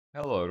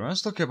Hello everyone,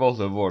 let's talk about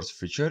the worst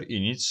feature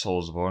in each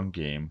Soulsborne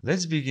game.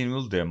 Let's begin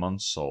with Demon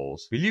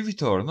Souls. Believe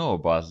it or not,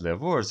 but the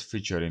worst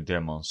feature in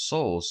Demon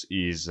Souls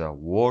is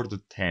Ward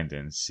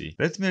Tendency.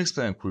 Let me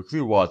explain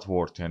quickly what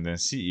Ward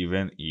Tendency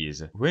even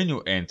is. When you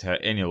enter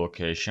any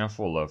location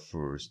for the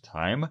first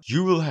time,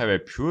 you will have a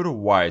pure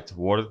white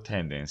Ward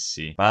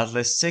Tendency, but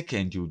the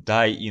second you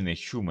die in a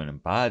human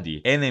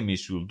body,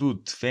 enemies will do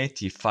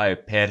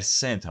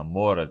 25%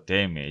 more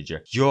damage.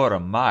 Your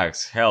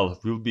max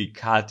health will be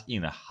cut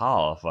in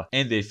half,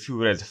 and a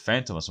few red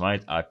phantoms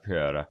might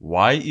appear.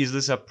 Why is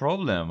this a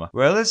problem?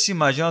 Well, let's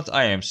imagine that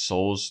I am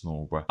Souls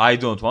noob. I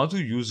don't want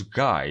to use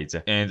guides,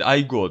 and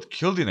I got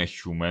killed in a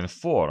human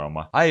form.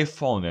 I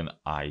found an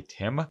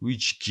item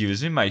which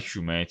gives me my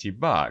humanity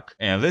back.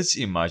 And let's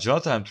imagine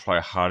that I'm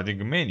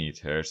tryharding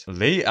man-eaters.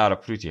 They are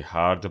pretty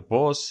hard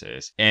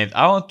bosses, and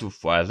I want to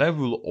fight them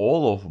with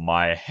all of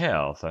my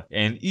health.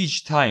 And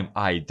each time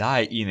I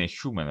die in a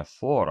human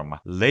form,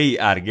 they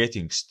are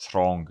getting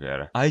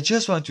stronger. I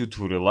just want you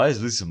to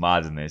realize this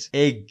madness.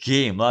 A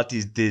game that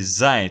is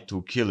designed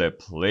to kill a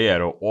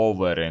player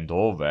over and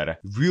over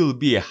will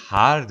be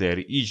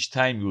harder each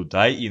time you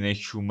die in a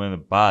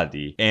human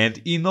body. And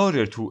in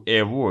order to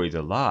avoid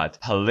that,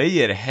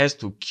 player has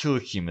to kill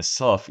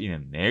himself in a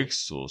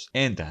Nexus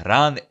and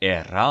run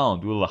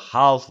around with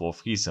half of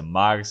his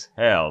max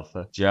health.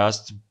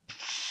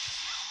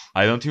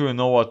 I don't even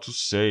know what to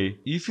say.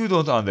 If you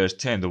don't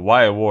understand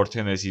why War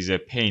Tennis is a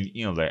pain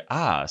in the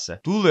ass,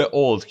 do the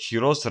old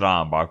heroes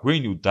run back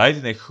when you died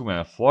in a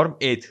human form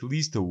at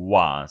least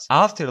once.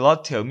 After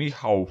that, tell me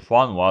how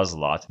fun was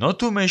that. Not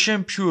to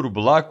mention pure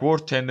black War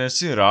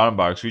Tendency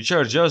runbacks, which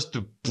are just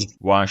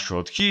one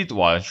shot hit,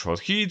 one shot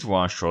hit,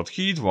 one shot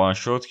hit, one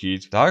shot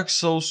hit. Dark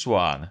Souls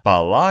 1.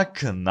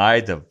 Black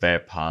Knight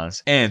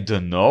weapons. And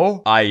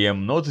no, I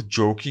am not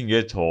joking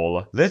at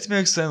all. Let me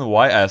explain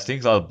why I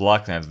think that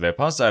Black Knight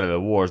weapons are the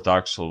worst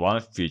Dark Souls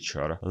 1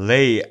 feature.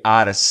 They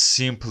are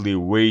simply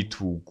way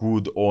too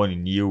good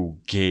on new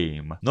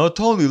game. Not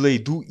only they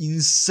do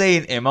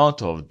insane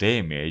amount of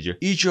damage,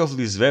 each of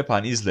these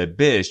weapons is the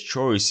best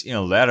choice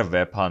in their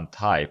weapon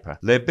type.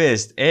 The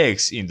best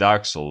X in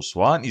Dark Souls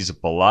 1 is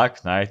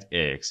Black Knight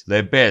X.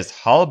 The best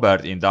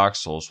halberd in Dark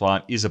Souls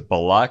 1 is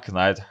Black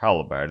Knight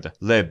halberd.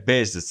 The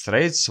best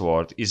straight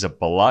sword is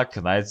Black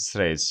Knight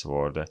straight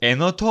sword. And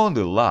not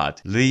only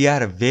that, they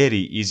are very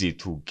easy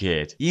to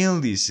get.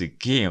 In this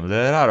game,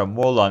 there are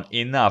more than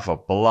enough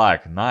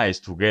Black Knights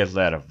to get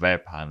their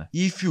weapon.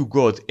 If you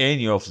got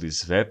any of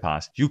these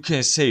weapons, you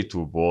can say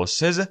to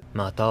bosses,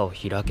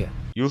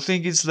 you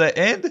think it's the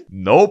end?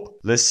 Nope.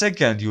 The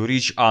second you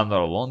reach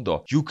Anor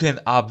Londo, you can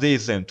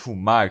update them to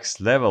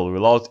max level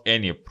without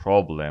any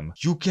problem.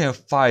 You can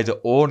fight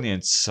Ornn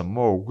and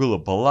Smoke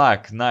with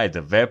Black Knight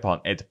weapon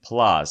at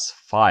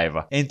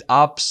 +5 and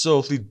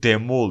absolutely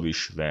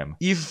demolish them.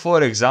 If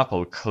for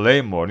example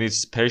Claymore needs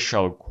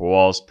special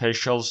coals,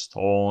 special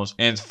stones,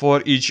 and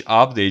for each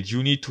update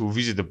you need to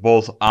visit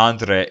both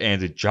Andre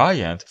and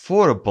Giant,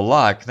 for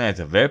Black Knight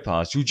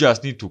weapons you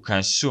just need to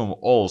consume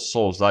all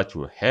souls that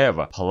you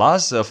have,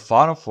 plus a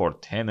farm for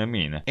 10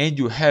 min, and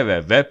you have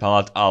a weapon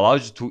that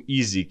allows you to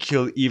easy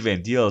kill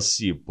even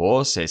DLC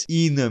bosses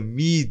in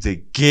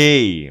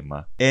mid-game.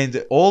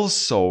 And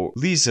also,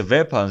 these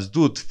weapons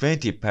do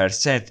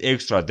 20%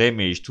 extra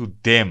damage to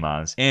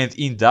demons, and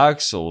in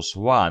Dark Souls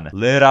 1,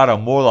 there are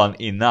more than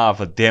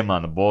enough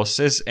demon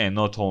bosses and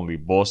not only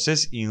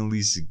bosses in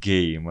this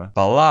game.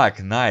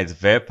 Black Knight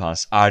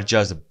weapons are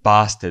just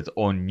busted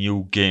on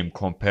new game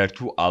compared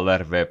to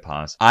other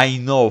weapons. I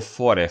know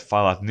for a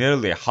fact that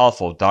nearly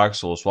half of Dark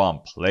Souls 1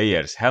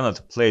 players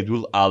haven't played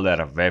with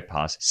other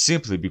weapons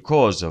simply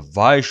because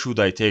why should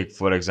I take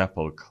for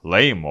example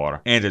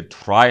Claymore and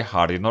try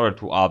hard in order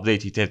to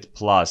update it at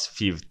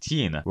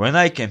 +15 when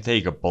I can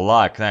take a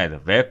Black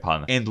Knight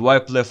weapon and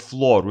wipe the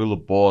floor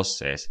with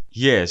bosses?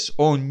 Yes,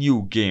 on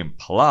new game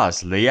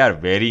plus they are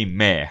very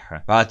meh,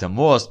 but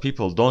most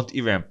people don't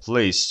even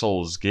play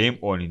Souls game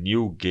on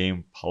new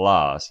game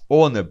plus.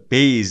 On a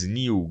base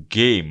new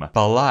game,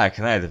 Black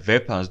Knight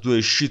weapons do a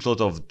shitload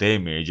of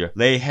damage,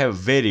 they have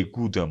very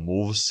good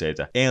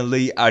moveset, and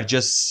they are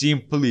just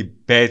simply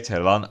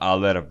better than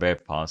other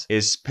weapons,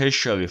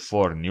 especially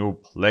for new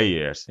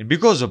players. And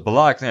because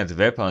Black Knight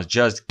weapons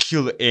just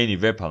kill any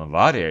weapon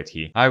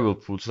variety, I will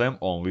put them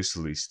on this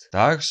list.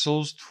 Dark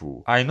Souls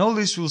 2. I know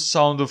this will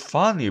sound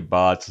funny,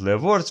 but the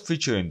worst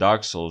feature in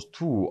Dark Souls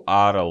 2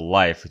 are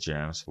life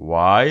gems.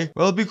 Why?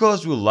 Well,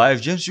 because with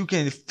life gems you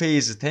can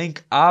phase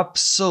tank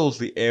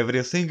absolutely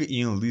everything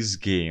in this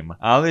game,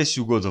 unless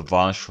you got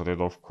one-shotted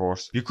of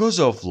course. Because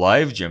of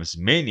life gems,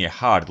 many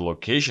hard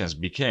locations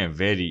became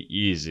very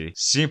easy,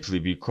 simply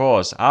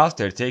because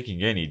after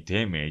taking any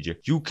damage,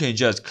 you can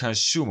just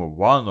consume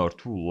 1 or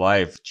 2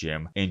 life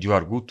gem and you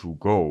are good to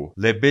go.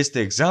 The best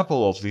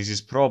example of this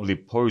is probably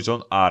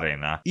Poison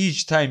Arena.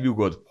 Each time you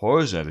got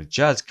poisoned,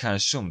 just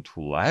consume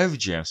 2 life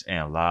gems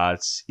and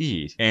that's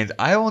it. And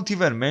I won't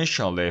even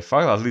mention the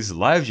fact that these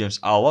life gems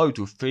allow you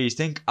to phase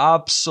tank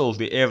absolutely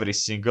absolutely every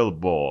single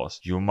boss.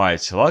 You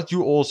might say that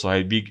you also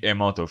had big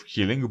amount of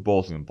healing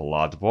both in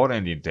Bloodborne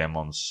and in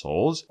Demon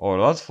Souls, or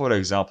that for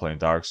example in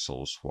Dark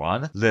Souls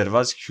 1 there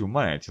was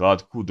humanity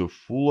that could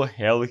full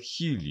hell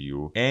heal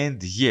you.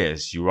 And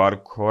yes, you are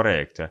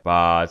correct,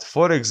 but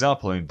for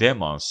example in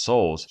Demon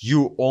Souls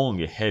you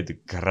only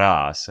had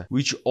grass,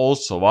 which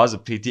also was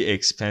pretty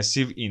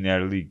expensive in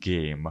early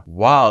game,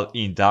 while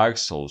in Dark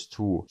Souls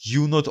 2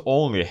 you not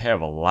only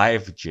have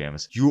life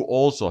gems, you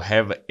also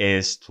have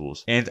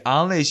S-tools, and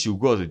unless you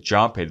got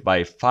jumped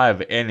by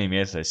 5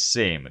 enemies at the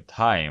same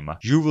time,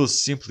 you will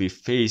simply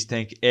face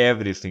tank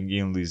everything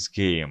in this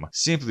game,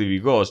 simply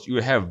because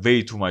you have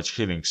way too much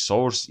healing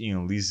source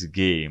in this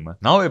game.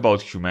 Now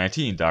about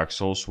humanity in Dark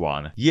Souls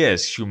 1.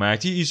 Yes,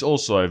 humanity is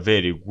also a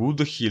very good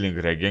healing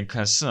regen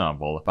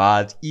consumable,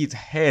 but it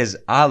has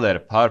other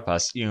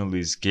purpose in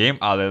this game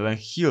other than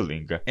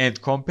healing,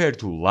 and compared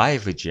to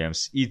life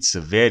gems, it's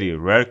a very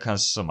rare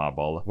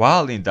consumable.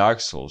 While in Dark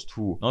Souls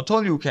 2, not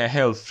only you can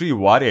have free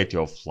variety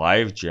of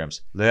life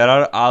gems, there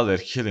are other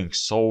healing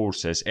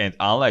sources, and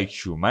unlike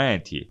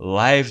humanity,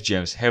 life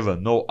gems have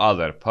no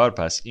other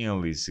purpose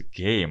in this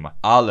game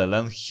other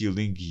than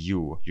healing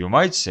you. You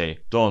might say,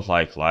 don't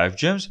like life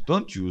gems?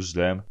 Don't use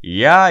them.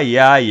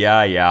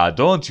 Yeah,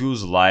 don't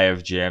use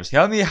life gems.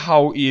 Tell me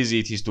how easy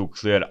it is to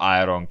clear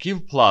Iron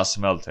Keep plus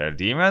Smelter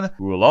Demon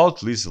without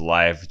these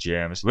life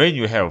gems, when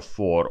you have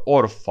 4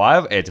 or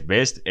 5 at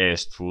best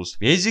S-tools.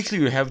 Basically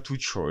you have two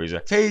choices: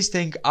 face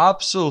tank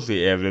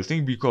absolutely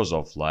everything because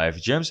of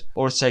life gems,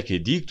 or suck a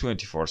dick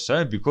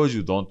 24/7 because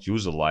you don't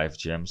use life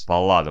gems.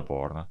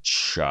 Bloodborne.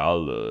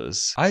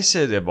 Chalice. I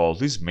said about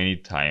this many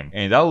times,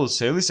 and I will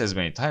say this as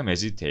many times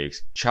as it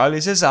takes.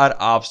 Chalices are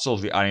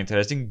absolutely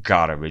uninteresting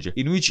garbage,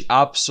 in which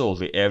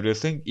absolutely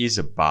everything is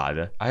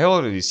bad. I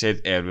already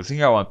said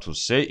everything I want to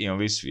say in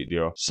this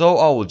video, so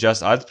I will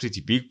just add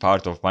pretty big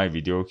part of my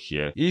video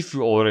here. If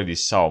you already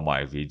saw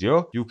my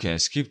video, you can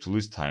skip to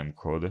this time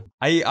code.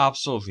 I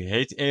absolutely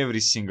hate every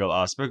single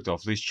aspect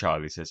of these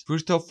chalices.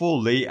 First of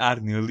all, they are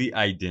nearly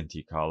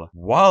identical.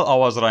 While I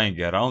was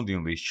running around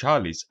in this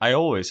chalice, I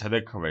always had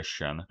a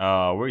question.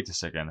 Wait a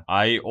second.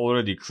 I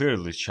already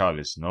cleared this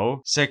chalice,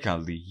 no?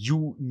 Secondly,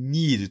 you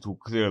need to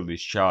clear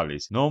this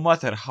chalice. No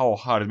matter how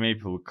hard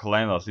people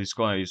claim that this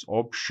corner is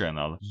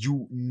optional,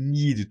 you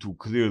need to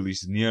clear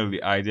these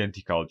nearly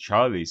identical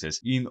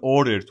chalices in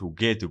order to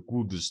get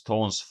good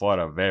stones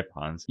for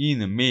weapons.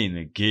 In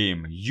main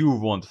game, you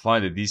won't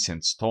find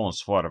decent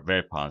stones for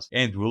weapons,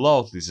 and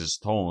without these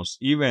stones,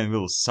 even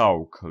with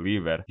so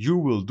clever, you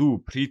will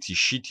do pretty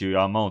shitty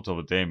amount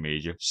of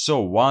damage.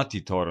 So want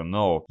it or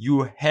no,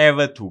 you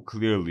have to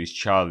clear these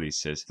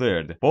chalices.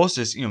 Third,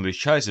 bosses in these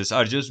chalices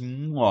are just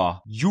mwah.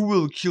 You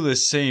will kill the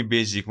same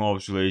basic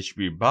mobs with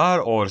HP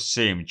bar or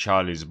same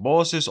chalice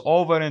bosses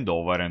over and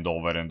over and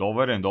over and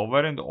over and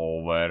over and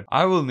over.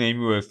 I will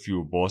name you a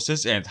few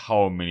bosses and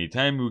how many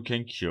times you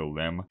can kill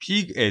them.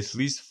 Pig at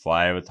least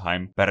 5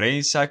 times,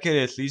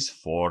 Brainsucker at least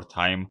 4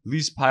 times,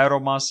 this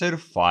Pyromancer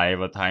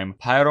 5 times,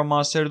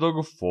 Pyromancer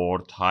Dog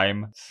 4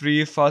 times,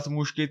 3 Fat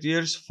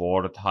Musketeers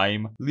 4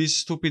 times, this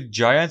Stupid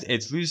Giant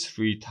at least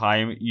 3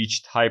 times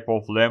each type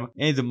of them,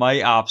 and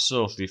my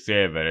absolutely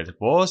favorite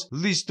boss,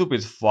 this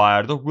Stupid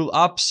Fire Dog will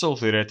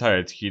absolutely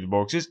retire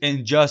hitboxes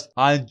and just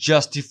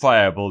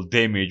unjustifiable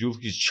damage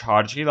with his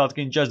charge hit that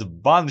can just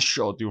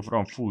one-shot you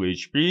from full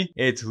HP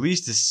at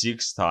least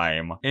 6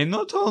 times. And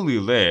not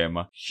only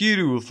them, here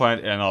you will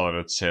find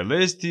another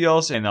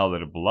Celestials,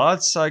 another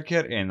Bloodsucker,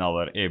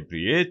 another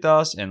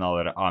Ebrietas,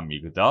 another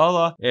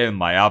Amygdala, and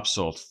my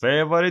absolute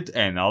favorite,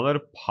 another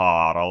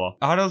Pearl.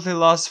 Are the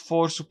last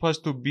 4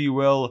 supposed to be,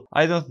 well,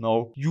 I don't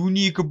know,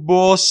 unique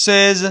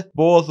bosses,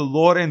 both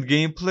lore and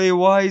gameplay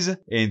wise?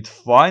 And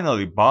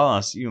finally,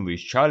 balance in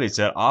this chalice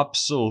are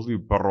absolutely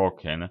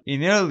broken.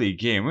 In early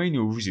game, when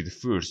you visit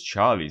first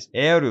chalice,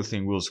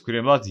 everything will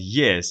scream that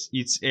yes,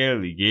 it's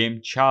early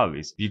game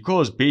chalice,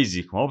 because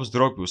basic mobs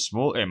drop you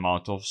small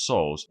amount of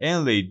souls,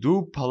 and they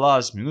do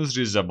plus minus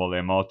reasonable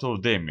amount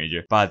of damage.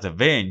 But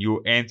when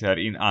you enter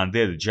in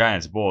Undead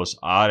Giant's boss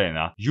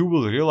arena, you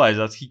will realize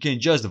that he can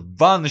just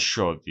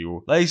one-shot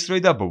you, like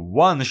straight up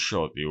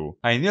one-shot you.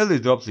 I nearly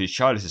dropped these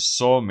chalices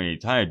so many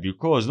times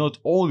because not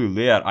only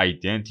they are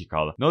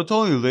identical, not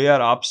only they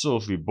are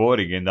absolutely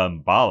boring and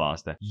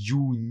unbalanced,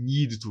 you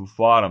need to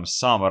farm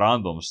some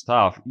random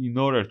stuff in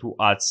order to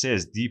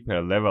access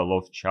deeper level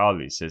of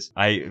chalices.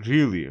 I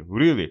really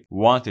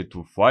wanted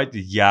to fight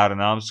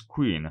Yarnam's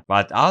queen,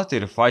 but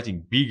after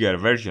fighting bigger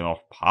version of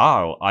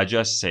Pearl, I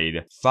just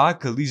said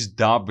fuck this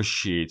dumb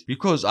shit,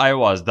 because I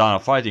was done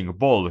fighting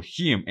both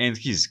him and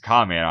his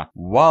camera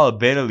while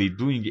barely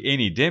doing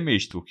any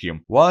damage to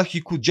him, while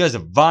he could just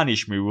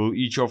vanish me with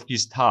each of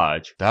his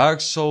touch.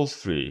 Dark Souls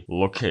 3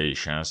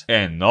 locations.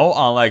 And no,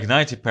 unlike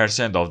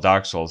 90% of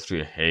Dark Souls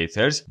 3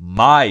 haters,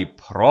 my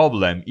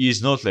problem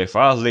is not the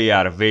fact they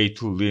are way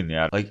too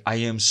linear. Like, I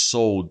am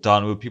so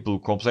done with people who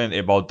complain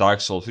about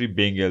Dark Souls 3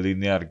 being a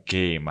linear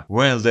game,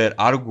 when their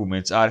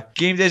arguments are,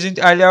 game doesn't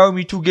allow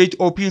me to get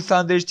OP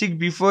Thunderstick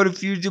before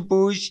field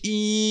boss.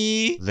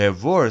 The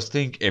worst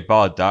thing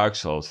about Dark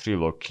Souls 3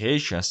 locations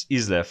locations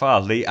is the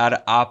fact they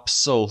are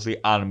absolutely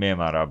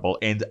unmemorable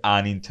and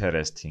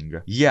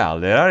uninteresting. Yeah,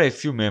 there are a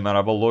few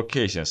memorable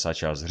locations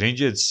such as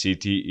Ringed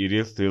City,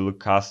 Irithil,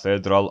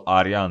 Cathedral,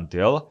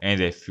 Ariandel,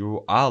 and a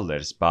few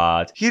others,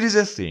 but here is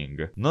the thing.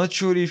 Not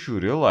sure if you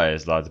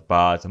realize that,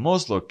 but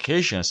most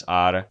locations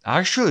are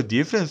actually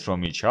different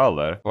from each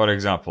other. For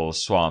example,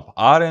 Swamp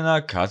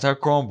Arena,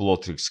 Catacomb,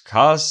 Blotrix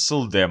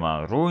Castle,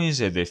 Demon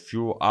Ruins, and a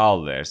few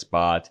others,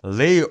 but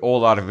they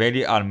all are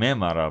very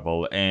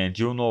unmemorable, and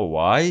you know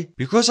why?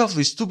 Because of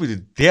the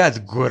stupid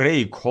dead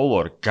grey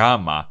color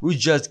gamma, which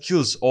just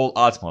kills all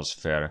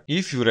atmosphere.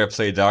 If you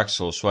replay Dark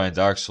Souls 1 and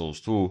Dark Souls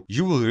 2,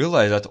 you will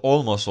realize that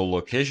almost all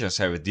locations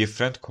have a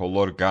different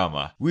color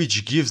gamma,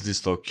 which gives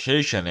this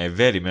location a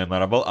very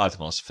memorable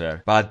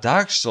atmosphere. But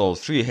Dark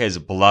Souls 3 has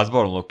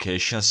Bloodborne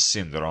location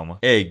syndrome,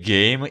 a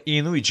game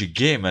in which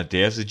game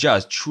devs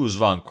just choose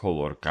one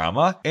color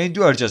gamma and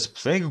you are just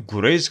playing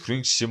grey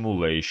screen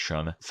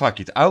simulation.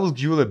 Fuck it, I will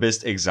give you the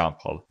best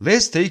example.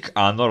 Let's take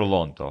Anor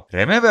Londo.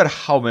 Remember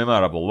how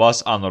memorable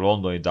was Anor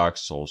Londo in Dark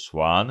Souls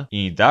 1?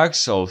 In Dark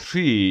Souls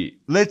 3,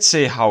 let's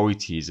say how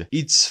it is.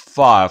 It's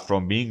far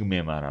from being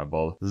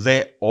memorable.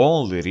 The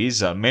only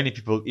reason many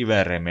people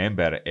even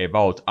remember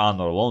about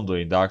Anor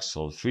Londo in Dark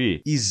Souls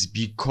 3 is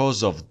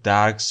because of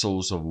Dark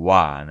Souls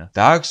 1.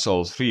 Dark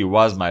Souls 3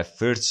 was my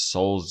first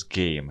Souls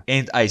game,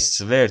 and I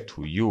swear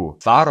to you,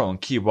 Faron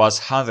Keep was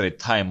 100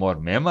 times more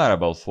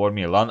memorable for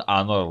me than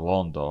Anor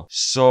Londo.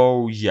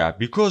 So yeah,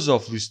 because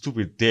of this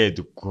stupid dead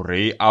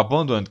grey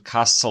abandoned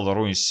castle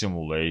ruin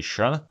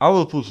simulation, I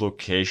will put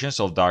locations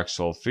of Dark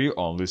Souls 3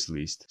 on this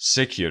list.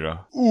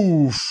 Sekiro.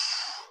 Oof.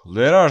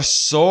 There are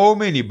so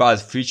many bad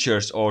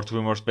features, or to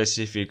be more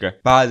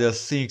specific, bad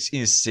things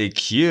in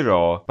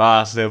Sekiro,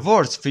 but the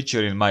worst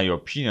feature in my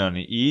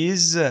opinion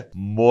is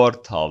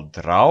Mortal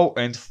Draw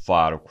and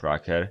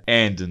Firecracker.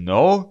 And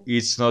no,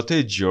 it's not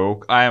a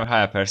joke, I am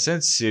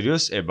 100%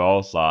 serious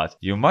about that.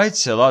 You might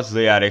say that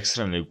they are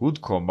extremely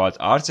good combat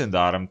arts and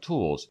arm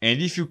tools,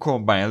 and if you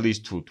combine these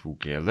two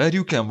together,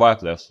 you can wipe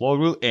the floor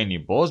with any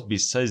boss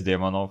besides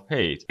Demon of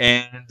Hate.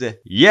 And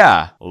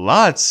yeah,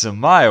 that's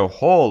my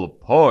whole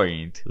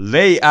point.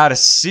 They are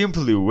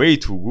simply way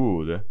too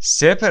good.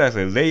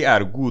 Separately, they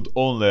are good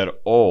on their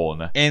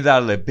own and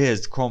are the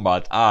best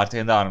combat art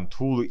and arm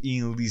tool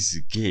in this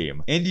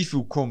game. And if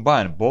you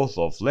combine both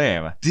of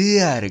them,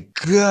 dear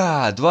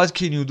god, what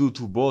can you do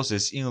to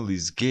bosses in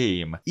this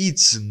game?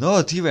 It's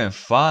not even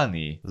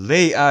funny.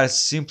 They are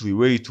simply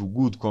way too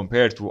good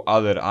compared to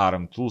other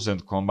arm tools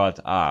and combat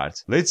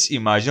art. Let's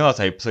imagine that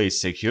I play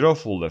Sekiro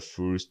for the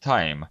first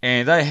time,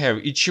 and I have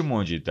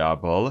Ichimonji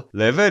Double,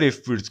 the very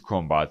first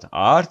combat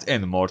art,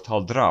 and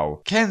Mortal Draw.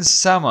 Can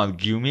someone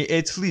give me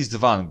at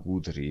least one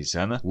good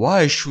reason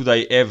why should I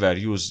ever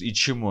use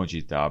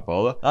Ichimonji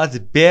Double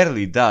that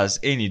barely does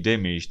any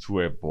damage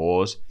to a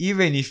boss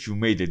even if you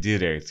made a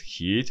direct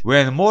hit,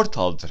 when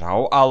Mortal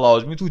Draw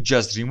allows me to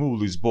just remove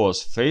this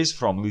boss face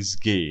from this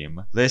game?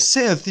 The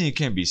same thing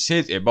can be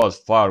said about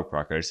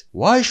Firecrackers.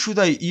 Why should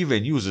I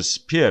even use a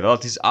spear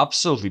that is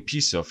absolutely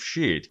piece of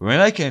shit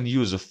when I can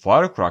use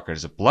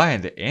Firecrackers,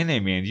 blind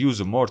enemy, and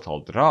use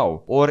Mortal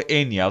Draw or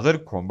any other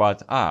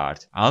combat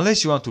art?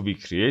 Unless you want to be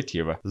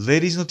creative,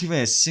 there is not even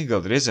a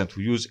single reason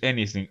to use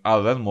anything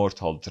other than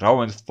Mortal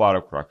Draw and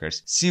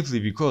Firecrackers, simply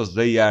because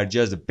they are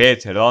just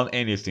better than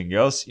anything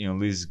else in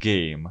this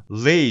game.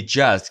 They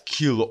just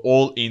kill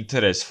all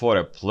interest for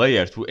a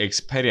player to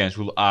experience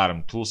with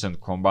arm tools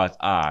and combat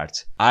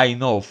art. I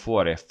know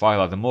for a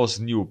fact that most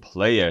new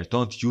players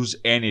don't use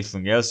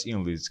anything else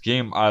in this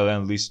game other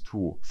than these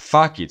two.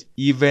 Fuck it,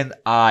 even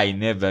I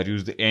never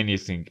used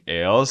anything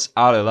else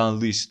other than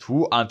these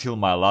two until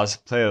my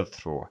last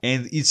playthrough.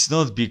 And it's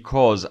not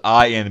because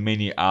I and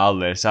many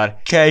others are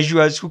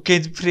casuals who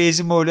can't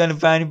press more than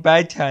one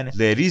button.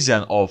 The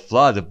reason of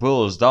that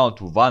boils down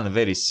to one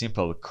very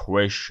simple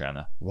question.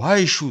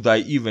 Why should I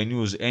even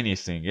use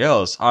anything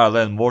else other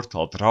than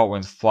Mortal Draw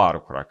and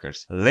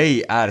Firecrackers?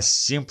 They are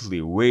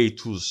simply way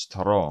too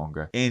strong,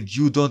 and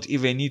you don't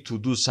even need to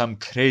do some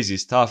crazy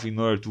stuff in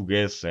order to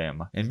get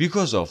them. And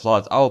because of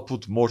that, I'll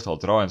put Mortal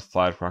Draw and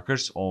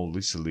Firecrackers on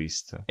this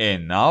list.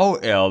 And now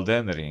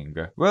Elden Ring.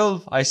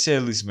 Well, I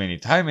said this many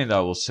times and I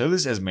will say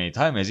this as many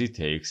times as it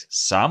takes.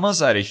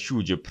 Summons are a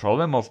huge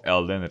problem of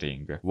Elden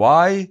Ring.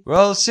 Why?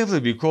 Well, simply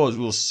because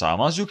with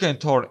summons you can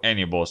tear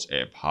any boss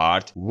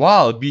apart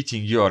while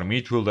beating your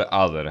meat with the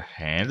other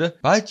hand,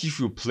 but if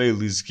you play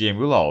this game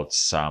without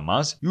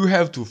summons, you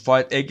have to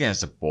fight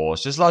against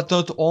bosses that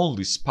not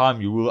only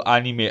spam you with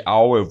anime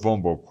AoE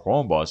wombo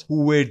combos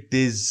who were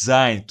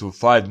designed to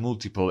fight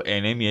multiple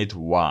enemies at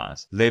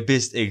once. The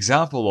best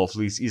example of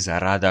this is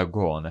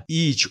Radagon.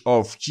 Each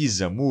of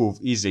his moves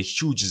is a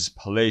huge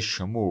splash flash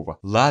move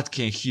that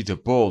can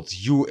hit both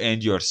you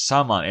and your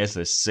summon at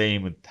the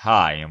same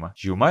time.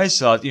 You might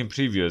saw that in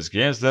previous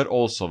games there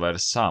also were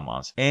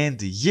summons.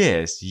 And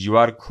yes, you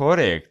are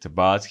correct,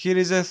 but here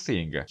is a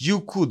thing.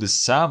 You could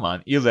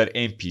summon either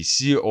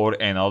NPC or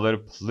another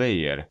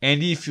player,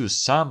 and if you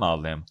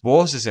summon them,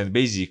 bosses and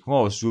basic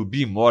mobs will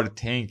be more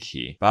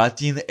tanky.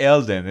 But in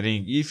Elden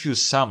Ring, if you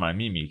summon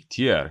Mimic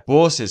Tier,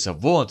 bosses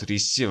won't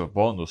receive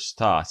bonus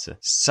stats.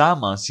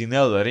 Summons in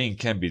Elden Ring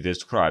can be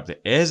described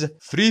as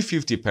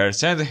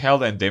 350%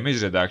 health and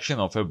damage reduction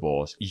of a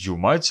boss. You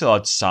might say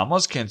that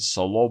summons can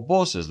solo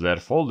bosses,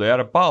 therefore they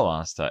are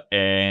balanced.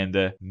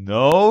 And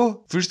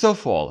no, first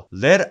of all,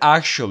 there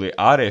actually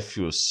are a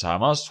few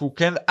summons who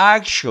can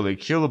actually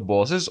kill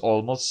bosses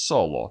almost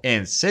solo.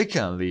 And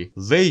secondly,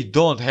 they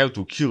don't have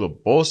to kill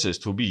bosses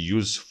to be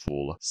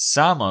useful.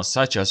 Summons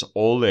such as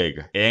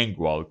Oleg,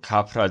 Engwal,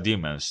 Capra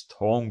Demon,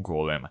 Stone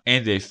Golem,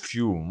 and a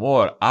few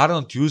more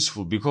aren't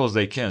useful because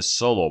they can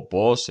solo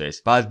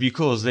bosses, but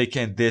because they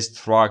can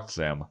destruct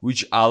them,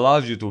 which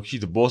allows you to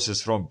hit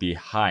bosses from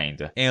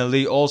behind. And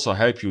they also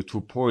help you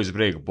to poise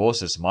break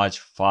bosses much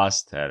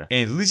faster.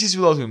 And this is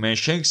without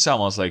mentioning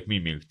summons like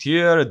Mimic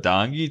Tier,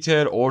 Dung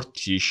Eater, or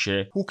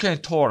Tishe, who can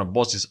torn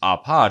bosses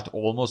apart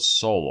almost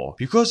solo.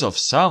 Because of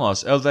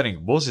summons, Elden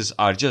Ring bosses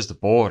are just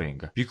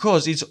boring.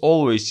 Because it's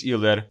always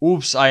either,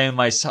 oops, I and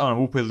my summon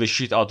whooped the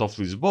shit out of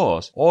this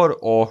boss, or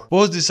oh,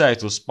 boss decided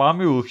to spam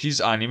me with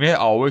his anime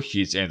AoE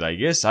hits and I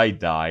guess I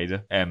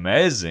died.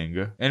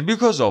 Amazing. And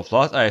because of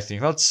that, I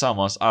think that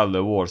summons are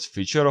the worst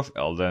feature of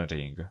Elden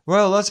Ring.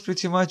 Well, that's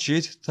pretty much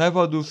it. Type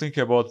what you think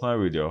about my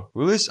video.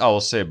 With this, I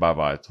will say bye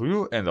bye to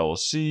you and I will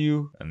see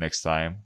you next time.